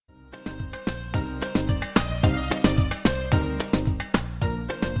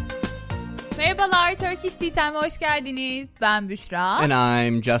Merhabalar, Turkish Tea Time'a hoş geldiniz. Ben Büşra. And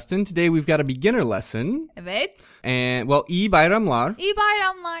I'm Justin. Today we've got a beginner lesson. Evet. And, well, iyi bayramlar. İyi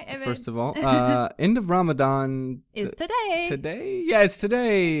bayramlar, evet. First of all. End of Ramadan. Is today. Today? Yeah, it's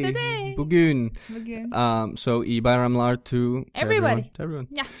today. It's today. Bugün. So, iyi bayramlar to everybody. Everyone.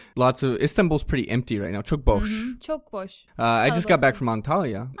 Yeah. Lots of, Istanbul's pretty empty right now. Çok boş. Mm-hmm. Çok boş. I just got back from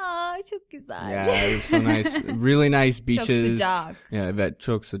Antalya. Aa, çok güzel. Yeah, it was so nice. Really nice beaches. Çok sıcak. Yeah, evet,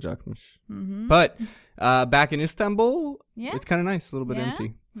 çok sıcakmış. Mm-hmm. But back in Istanbul, yeah. It's kind of nice, a little bit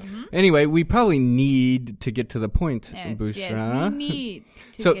empty. Mm-hmm. Anyway, we probably need to get to the point, Bushra. Yes, we need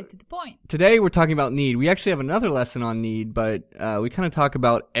to get to the point. Today we're talking about need. We actually have another lesson on need, but we kind of talk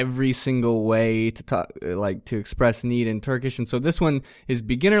about every single way to talk, to express need in Turkish. And so this one is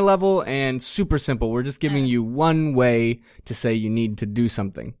beginner level and super simple. We're just giving you one way to say you need to do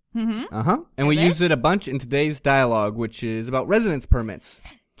something. Mm-hmm. And we use it a bunch in today's dialogue, which is about residence permits.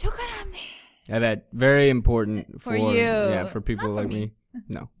 Çok önemli. Yeah, very important for you. Yeah, for people Not like for me.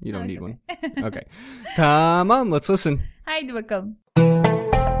 No, you don't need one. Okay. Come on, let's listen. Haydi bakalım.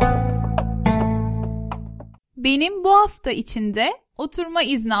 Benim bu hafta içinde oturma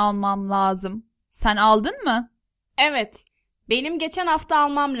izni almam lazım. Sen aldın mı? Evet. Benim geçen hafta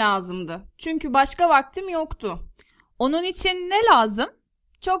almam lazımdı. Çünkü başka vaktim yoktu. Onun için ne lazım?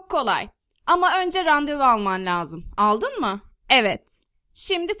 Çok kolay. Ama önce randevu alman lazım. Aldın mı? Evet.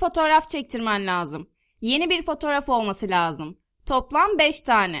 Şimdi fotoğraf çektirmen lazım. Yeni bir fotoğraf olması lazım. Toplam 5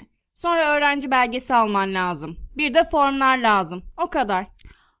 tane. Sonra öğrenci belgesi alman lazım. Bir de formlar lazım. O kadar.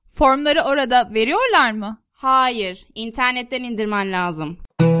 Formları orada veriyorlar mı? Hayır. İnternetten indirmen lazım.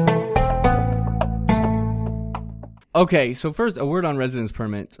 Okay, so first, a word on residence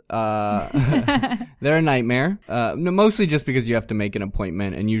permits. They're a nightmare. Mostly just because you have to make an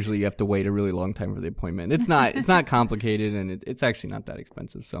appointment, and usually you have to wait a really long time for the appointment. It's not complicated, and it's actually not that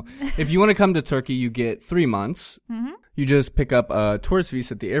expensive. So, if you want to come to Turkey, you get 3 months. Mm-hmm. You just pick up a tourist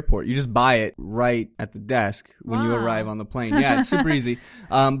visa at the airport. You just buy it right at the desk when you arrive on the plane. Yeah, it's super easy.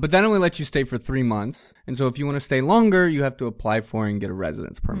 But that only lets you stay for 3 months. And so if you want to stay longer, you have to apply for and get a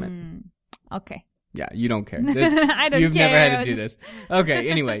residence permit. Okay. Yeah, you don't care. I don't You've care. never had to do this. Okay,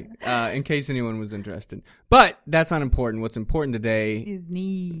 anyway, in case anyone was interested. But that's not important. What's important today is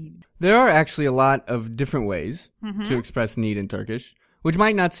need. There are actually a lot of different ways to express need in Turkish, which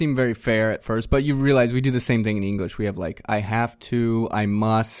might not seem very fair at first, but you realize we do the same thing in English. We have I have to, I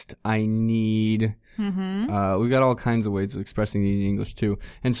must, I need. We've got all kinds of ways of expressing need in English too.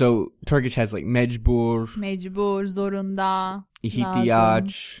 And so Turkish has mecbur, zorunda,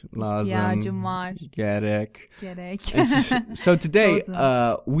 ihtiyaç, lazım, ihtiyacım var, gerek. So today,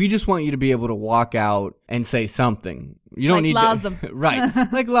 we just want you to be able to walk out and say something. You don't need lazım. Right,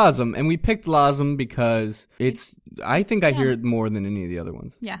 like lazım. And we picked lazım because I think I hear it more than any of the other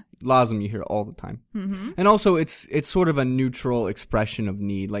ones. Yeah. Lazım you hear all the time. And also it's sort of a neutral expression of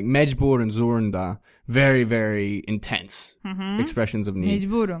need. Like mecbur and zorunda, very, very intense expressions of need.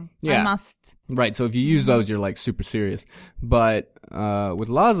 Mecburum. Yeah. I must. Right, so if you use those, you're super serious. But with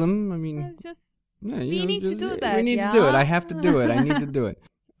lazım, I mean... It's just... Yeah, we need to do that. We need to do it. I have to do it. I need to do it.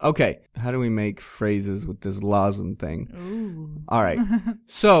 Okay, how do we make phrases with this lazım thing? Ooh. All right.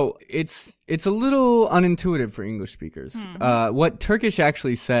 So, it's a little unintuitive for English speakers. What Turkish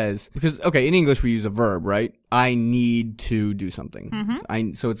actually says, because, okay, in English we use a verb, right? I need to do something.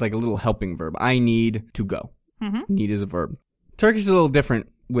 So it's like a little helping verb. I need to go. Need is a verb. Turkish is a little different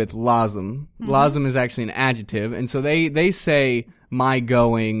with lazım. Lazım is actually an adjective, and so they say my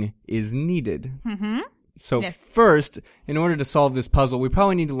going is needed. So first, in order to solve this puzzle, we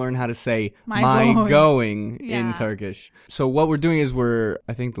probably need to learn how to say my going in Turkish. So what we're doing is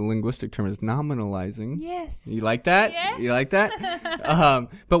I think the linguistic term is nominalizing. Yes. You like that? Yes. You like that?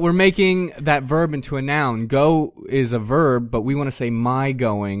 But we're making that verb into a noun. Go is a verb, but we want to say my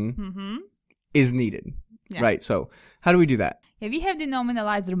going is needed. Yeah. Right, so how do we do that? Yeah, we have the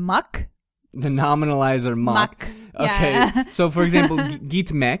nominalizer mak. The nominalizer mak. Okay, yeah. So for example,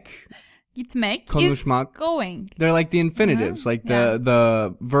 gitmek. Gitmek konuşmak, is going. They're like the infinitives, like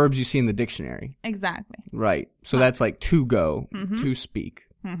the verbs you see in the dictionary. Exactly. Right. So that's like to go, to speak.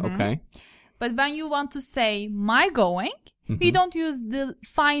 Okay. But when you want to say my going, we don't use the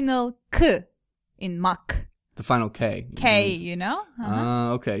final k in mak. The final K. K, you know?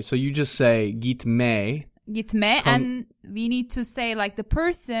 Okay. So you just say gitme. Gitme, and we need to say the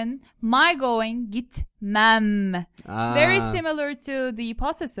person, my going, gitmem. Very similar to the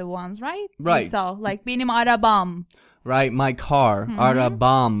possessive ones, right? Right. So, benim arabam. Right, my car,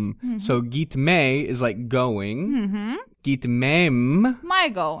 arabam. So gitme is like going. Gitmem. My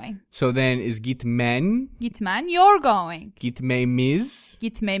going. So then is gitmen. Gitmen, you're going. Gitmemiz.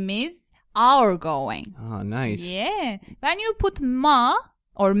 Gitmemiz, our going. Oh, nice. Yeah. When you put ma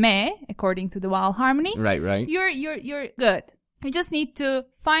or me, according to the vowel harmony, Right. You're good. You just need to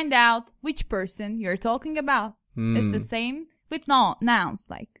find out which person you're talking about. It's the same with nouns,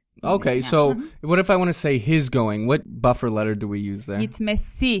 like. Okay, so what if I want to say his going? What buffer letter do we use there?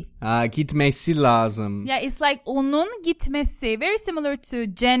 Gitmesi. Gitmesi lazım. Yeah, it's like onun gitmesi. Very similar to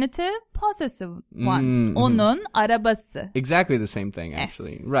genitive possessive ones. Onun arabası. Exactly the same thing,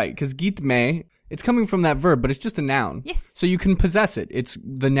 actually. Yes. Right, because gitme, it's coming from that verb, but it's just a noun. Yes. So you can possess it. It's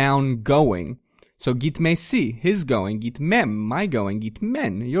the noun going. So gitmesi, his going. Gitmem, my going.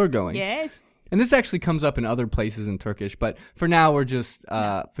 Gitmen, your going. Yes. And this actually comes up in other places in Turkish, but for now we're just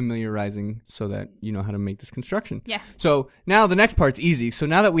familiarizing so that you know how to make this construction. Yeah. So now the next part's easy. So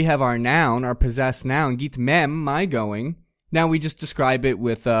now that we have our noun, our possessed noun, gitmem, my going, now we just describe it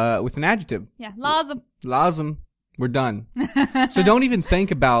with an adjective. Yeah, lazım. Lazım. We're done. So don't even think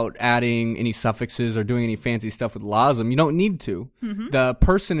about adding any suffixes or doing any fancy stuff with lazım. You don't need to. The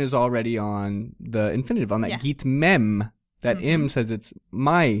person is already on the infinitive, on that gitmem. That M says it's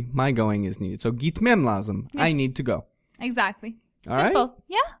my going is needed. So gitmem lazım. Yes. I need to go. Exactly. All Simple. right?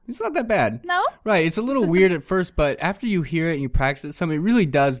 Yeah. It's not that bad. No? Right. It's a little weird at first, but after you hear it and you practice it, it really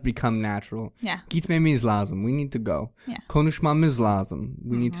does become natural. Yeah. Gitmemiz lazım. We need to go. Yeah. Konuşmamız lazım.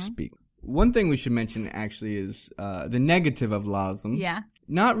 We need to speak. One thing we should mention actually is the negative of lazım. Yeah.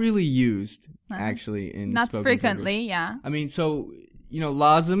 Not really used actually in Not spoken frequently, Turkish. yeah. I mean, so... You know,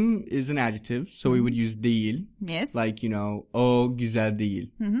 lazım is an adjective, so we would use değil. Yes. Like, you know, o güzel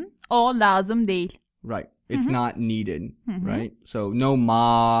değil. O lazım değil. Right. It's not needed, right? So no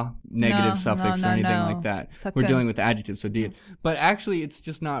ma, negative suffix or anything like that. Sakın. We're dealing with the adjective, so değil. But actually, it's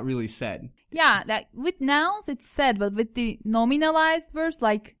just not really said. Yeah, like with nouns it's said, but with the nominalized verbs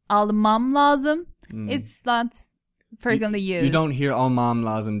like almam lazım, it's not frequently used. You don't hear almam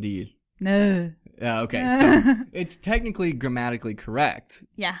lazım değil. No. Yeah, okay. So it's technically grammatically correct.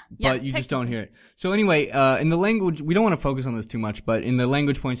 Yeah. But you just don't hear it. So anyway, in the language, we don't want to focus on this too much, but in the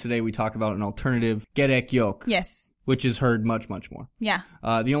language points today, we talk about an alternative, gerek yok. Yes. Which is heard much, much more. Yeah.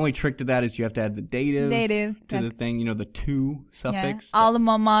 The only trick to that is you have to add the dative to the thing, you know, the to suffix. Yeah.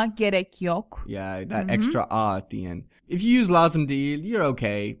 Almama gerek yok. Yeah, that extra at the end. If you use lazım değil, you're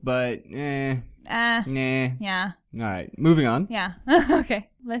okay, but nah. Yeah. All right, moving on. Yeah. Okay,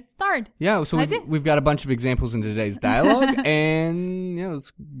 let's start. Yeah, so we've got a bunch of examples in today's dialogue, and yeah,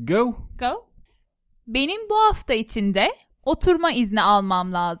 let's go. Go. Benim bu hafta içinde oturma izni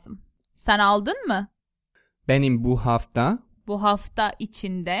almam lazım. Sen aldın mı? Benim bu hafta. Bu hafta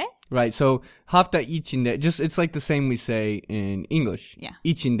içinde. Right, so hafta içinde, it's like the same we say in English. Yeah.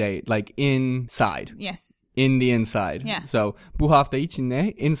 İçinde, like inside. Yes. In the inside. Yeah. So bu hafta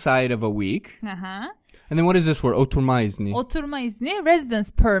içinde, inside of a week. Uh-huh. And then what is this word? Oturma izni. Oturma izni,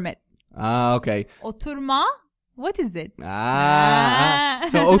 residence permit. Okay. Oturma, what is it? So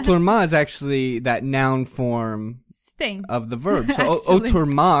oturma is actually that noun form Sitting. of the verb. So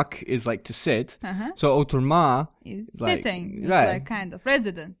oturmak is like to sit. Uh-huh. So oturma Is like, sitting. It's right. like kind of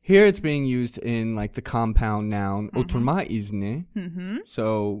residence. Here it's being used in like the compound noun oturma izni.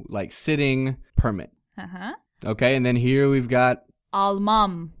 So like sitting permit. Uh-huh. Okay, and then here we've got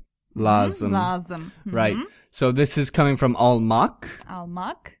Almam. lazım. Lazım. Right. So this is coming from almak,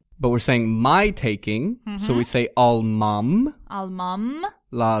 Almak. but we're saying my taking. So we say almam Almam.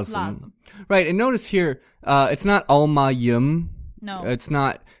 lazım. Lazım. Right, and notice here, it's not almayım. No. It's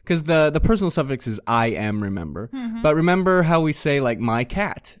not, because the personal suffix is I am, remember. But remember how we say like my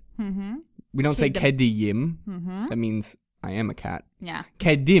cat. We don't say kediyim. That means I am a cat. Yeah.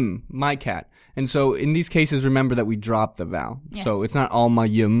 Kedim, my cat. And so in these cases, remember that we drop the vowel. Yes. So it's not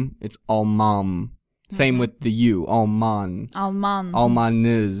almayım, it's almam. Same with the U, alman. Alman.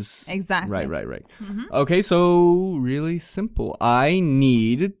 Almanız. Exactly. Right. Okay, so really simple. I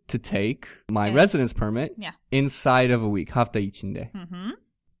need to take my residence permit inside of a week. Hafta içinde.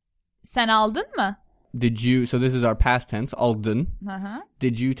 Sen aldın mı? Did you, so this is our past tense, aldın. Uh-huh.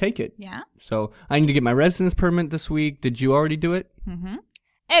 Did you take it? Yeah. So I need to get my residence permit this week. Did you already do it?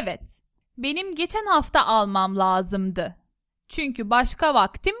 Evet. Benim geçen hafta almam lazımdı. Çünkü başka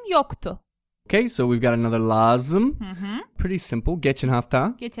vaktim yoktu. Okay, so we've got another lazım. Pretty simple. Geçen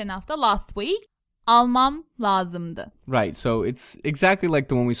hafta. Geçen hafta last week almam lazımdı. Right, so it's exactly like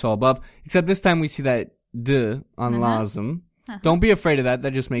the one we saw above, except this time we see that d on lazım. Don't be afraid of that.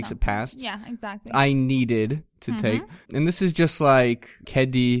 That just makes it past. Yeah, exactly. I needed to take. And this is just like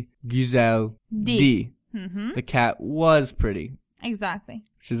kedi güzel di. The cat was pretty. Exactly.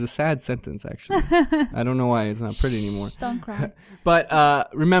 Which is a sad sentence, actually. I don't know why it's not pretty anymore. Don't cry. But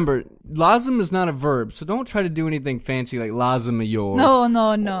remember, lazım is not a verb, so don't try to do anything fancy like lazım yor.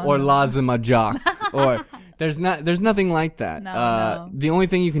 No. Or lazım acak. Or there's nothing like that. No. The only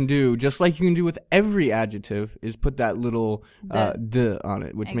thing you can do, just like you can do with every adjective, is put that little d on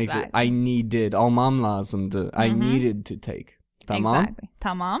it, which makes it I needed. Almam lazımdı. I needed to take. Tamam? Exactly.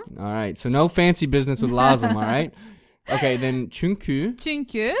 Tamam. All right. So no fancy business with lazım, all right? Okay, then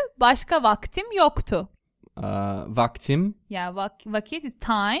çünkü başka vaktim yoktu. Vaktim. Yeah, vakit is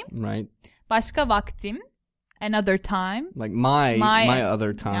time. Right. Başka vaktim, another time. Like my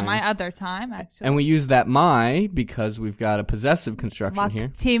other time. Yeah, my other time, actually. And we use that my because we've got a possessive construction here.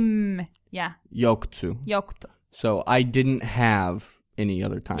 Vaktim. Yeah. Yoktu. So I didn't have any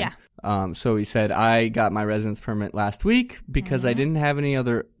other time. Yeah. So he said, I got my residence permit last week because I didn't have any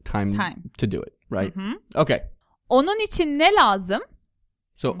other time to do it. Right? Okay. Onun için ne lazım?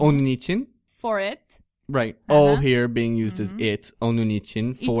 So onun için. For it. Right. O here being used as it. Onun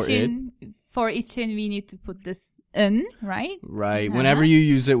için, for için, it. For için we need to put this in, right? Right. Whenever you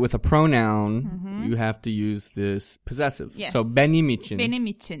use it with a pronoun, you have to use this possessive. Yes. So benim için. Benim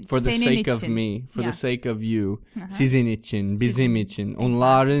için. For the senin sake için. of me. For the sake of you. Uh-huh. Sizin için. Bizim için.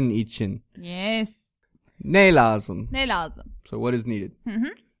 Onların için. Yes. Ne lazım? Ne lazım? So what is needed?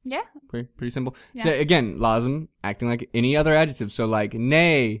 Yeah. Pretty simple. Yeah. So again, lazım, acting like any other adjective. So like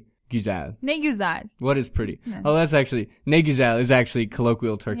ne güzel. Ne güzel. What is pretty? Oh, that's actually, ne güzel is actually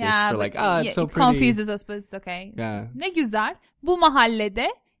colloquial Turkish for like, it's so it pretty. confuses us, but it's okay. Yeah. Ne güzel. Bu mahallede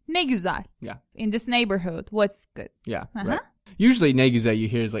ne güzel. Yeah. In this neighborhood, what's good? Yeah, right. Usually ne güzel you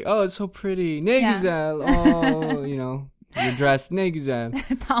hear is like, oh, it's so pretty. Ne güzel. Oh, your dress. Ne güzel.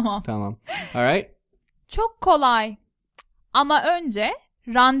 Tamam. All right. Çok kolay. Ama önce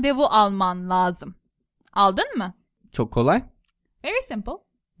randevu alman lazım. Aldın mı? Çok kolay. Very simple.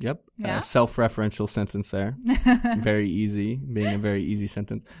 Yep. Yeah. Self-referential sentence there. Very easy. Being a very easy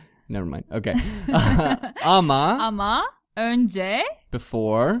sentence. Never mind. Okay. Ama önce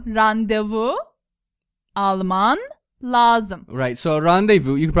before randevu alman lazım. Right. So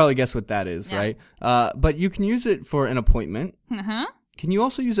rendezvous, you can probably guess what that is, Yeah. right? But you can use it for an appointment. Uh-huh. Can you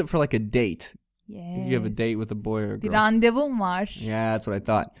also use it for like a date? Yes. If you have a date with a boy or a Bir girl. randevum var. Yeah, that's what I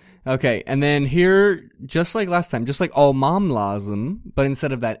thought. Okay, and then here, just like last time, just like olmam lazım, but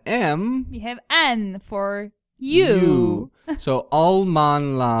instead of that M, We have N for you. So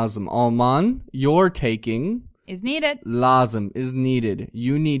olman lazım. Olman, you're taking. Is needed. Lazım is needed.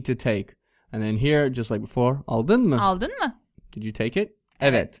 You need to take. And then here, just like before, aldın mı? Aldın mı? Did you take it?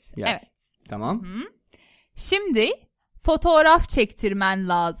 Evet. Yes. Evet. Tamam. Şimdi fotoğraf çektirmen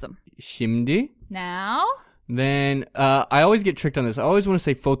lazım. Şimdi. Now. Then I always get tricked on this. I always want to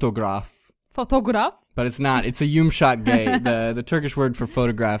say photograph. Fotoğraf. But it's not. It's a yumşak gay. The Turkish word for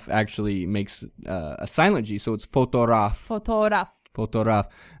photograph actually makes a silent G, so it's fotoğraf. Fotoğraf.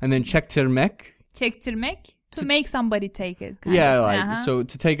 And then çektirmek. Çektirmek. To make somebody take it. So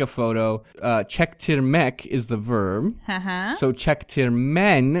to take a photo. Çektirmek is the verb. Uh-huh. So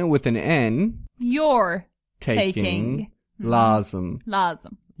çektirmen with an N. You're Taking. Lazım.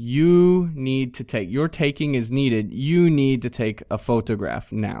 Lazım. You need to take. Your taking is needed. You need to take a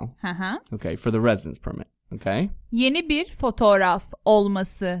photograph now. Uh-huh. Okay, for the residence permit. Okay? Yeni bir fotoğraf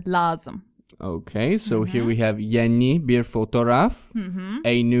olması lazım. Okay, so here we have yeni bir fotoğraf,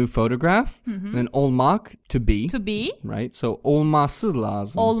 a new photograph, then olmak, to be. To be. Right, so olması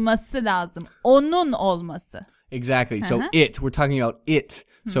lazım. Olması lazım. Onun olması. Exactly, so it, we're talking about it.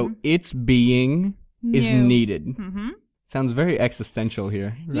 So its being is needed. Sounds very existential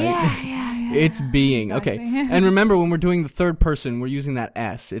here, right? Yeah. It's being. Exactly. Okay. And remember, when we're doing the third person, we're using that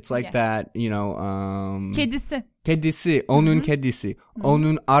S. It's like that, Kedisi. Kedisi, onun kedisi,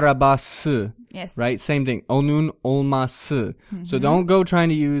 onun arabası. Yes. Right? Same thing. Onun olması. So don't go trying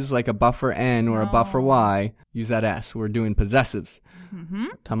to use like a buffer N or a buffer Y. Use that S. We're doing possessives.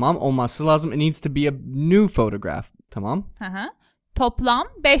 Tamam, olması lazım. It needs to be a new photograph. Tamam. Toplam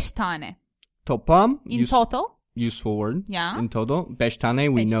 5 tane. Toplam. In total. Useful word. Yeah. In total. 5 tane.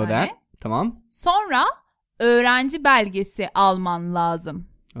 We know that. Tamam. Sonra öğrenci belgesi alman lazım.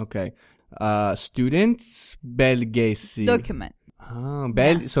 Okay. Students belgesi. Document.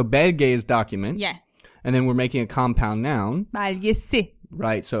 So belge is document. Yeah. And then we're making a compound noun. Belgesi.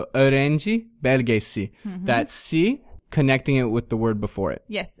 Right. So öğrenci belgesi. That's C connecting it with the word before it.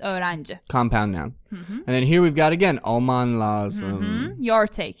 Yes, öğrenci. Compound noun. And then here we've got again alman lazım. You're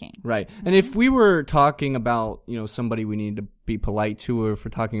taking. Right. And if we were talking about, somebody we need to be polite to, or if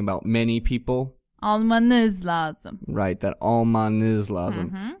we're talking about many people. Almanız lazım. Right, that almanız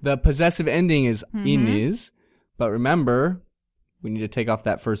lazım. The possessive ending is iniz, but remember, we need to take off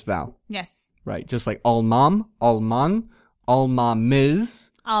that first vowel. Yes. Right. Just like almam, alman,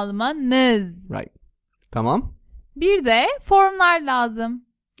 almamiz. Almanız. Right. Tamam. Bir de formlar lazım.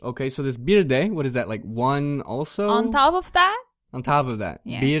 Okay, so this bir de, what is that, like one also? On top of that? On top of that.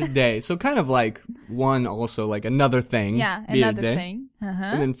 Yeah. Bir de. So kind of like one also, like another thing. Yeah, Bir another de. thing.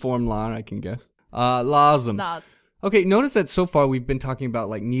 And then formlar, I can guess. Lazım. Lazım. Okay, notice that so far we've been talking about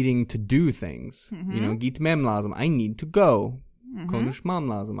like needing to do things. You know, gitmem lazım. I need to go. Konuşmam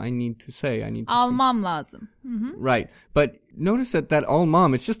lazım. I need to say. I need to Almam lazım. Right. But notice that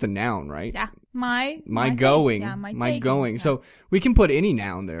almam, it's just a noun, right? Yeah. My going. Yeah, my my taking. going. Yeah. So we can put any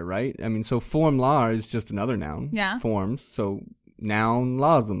noun there, right? I mean, so formlar is just another noun. Yeah. Forms. So noun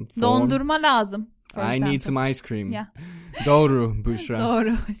lazım. Form. Dondurma lazım. for I example. need some ice cream. Yeah. Doğru, Bushra.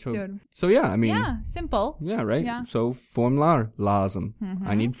 Doğru istiyorum. So yeah, I mean. Yeah, simple. Yeah, right? Yeah. So formlar lazım.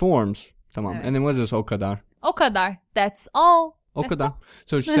 I need forms. Tamam. Evet. And then what is this? O kadar. O kadar. That's all. O That's kadar. all.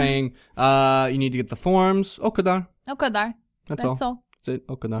 So it's saying you need to get the forms. O kadar. O kadar. That's That's all. That's it.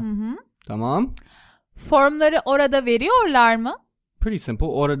 O kadar. Tamam. Formları orada veriyorlar mı? Pretty simple.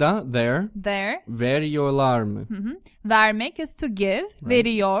 Orada, there. There. Veriyorlar mı? Vermek is to give.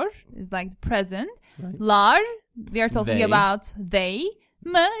 Veriyor is like the present. Right. Lar, we are talking They. about they.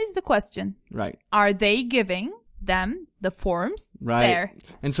 M is the question. Right. Are they giving them the forms? Right. There.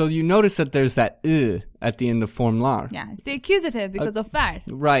 And so you notice that there's that at the end of formlar. Yeah, it's the accusative because of ver.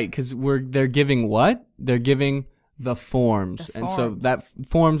 Right, because they're giving what? They're giving the forms. The and so forms. that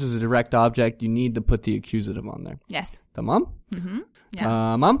forms is a direct object. You need to put the accusative on there. Yes. Tamam? Yeah.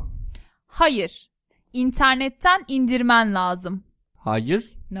 Tamam? Hayır. İnternetten indirmen lazım.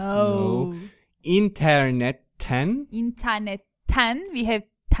 Hayır. No. İnternetten. İnternetten, we have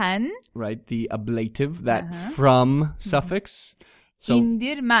ten. Right, the ablative, that from suffix. So,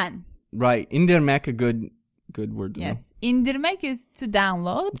 İndirmen. right, indirmek, a good word to know. Yes. İndirmek is to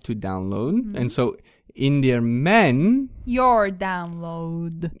download. To download. And so, indirmen, Your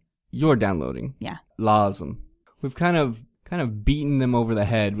download. you're downloading. Yeah. Lazım. We've kind of beaten them over the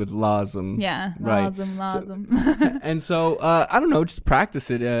head with lazım. Yeah. Right. Lazım. And so, I don't know, just practice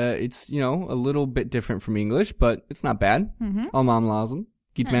it. It's, a little bit different from English, but it's not bad. Almam lazım.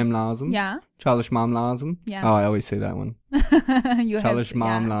 Gitmem lazım. Yeah. Çalışmam lazım. Yeah. Oh, I always say that one. You have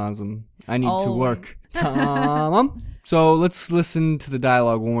Çalışmam yeah. lazım. I need to Always. work. Tamam. So, let's listen to the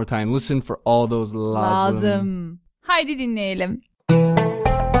dialogue one more time. Listen for all those lazım. Lazım. Haydi dinleyelim.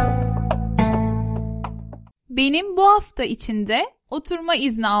 Benim bu hafta içinde oturma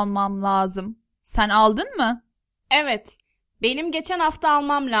izni almam lazım. Sen aldın mı? Evet, benim geçen hafta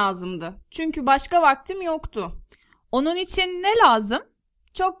almam lazımdı. Çünkü başka vaktim yoktu. Onun için ne lazım?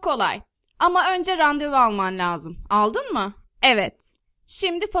 Çok kolay. Ama önce randevu alman lazım. Aldın mı? Evet.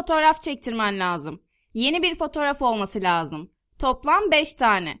 Şimdi fotoğraf çektirmen lazım. Yeni bir fotoğraf olması lazım. Toplam 5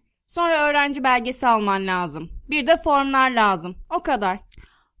 tane. Sonra öğrenci belgesi alman lazım. Bir de formlar lazım. O kadar.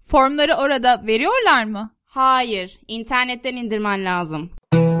 Formları orada veriyorlar mı? Hayır, internetten indirmen lazım.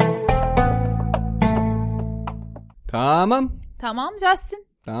 Tamam. Tamam Justin.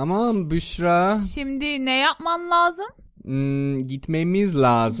 Tamam Büşra. Şimdi ne yapman lazım? Gitmemiz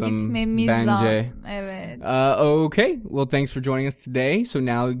lazım. Gitmemiz bence. lazım. Evet. Okay. Well, thanks for joining us today. So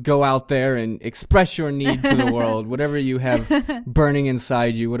now go out there and express your need to the world. Whatever you have burning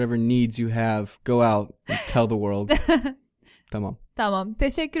inside you, whatever needs you have, go out and tell the world. Tamam. Tamam.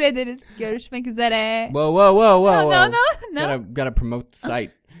 Teşekkür ederiz. Görüşmek üzere. Whoa. No. Gotta promote the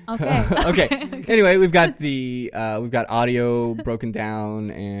site. Okay. Okay. Anyway, we've got audio broken down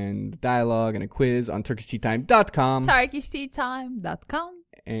and dialogue and a quiz on turkishteatime.com. turkishteatime.com.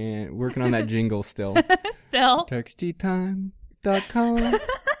 And working on that jingle still. Still. turkishteatime.com.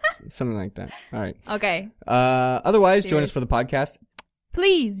 Something like that. All right. Okay. Otherwise, join us for the podcast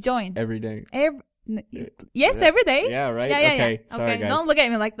Please join. every day. Yes, every day. Yeah, right? Yeah. Okay. Sorry, guys. Don't look at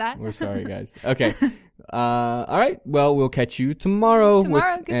me like that. We're sorry, guys. Okay. All right. Well, we'll catch you tomorrow with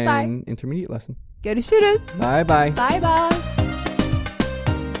Goodbye. an intermediate lesson. Görüşürüz. Bye-bye. Bye bye.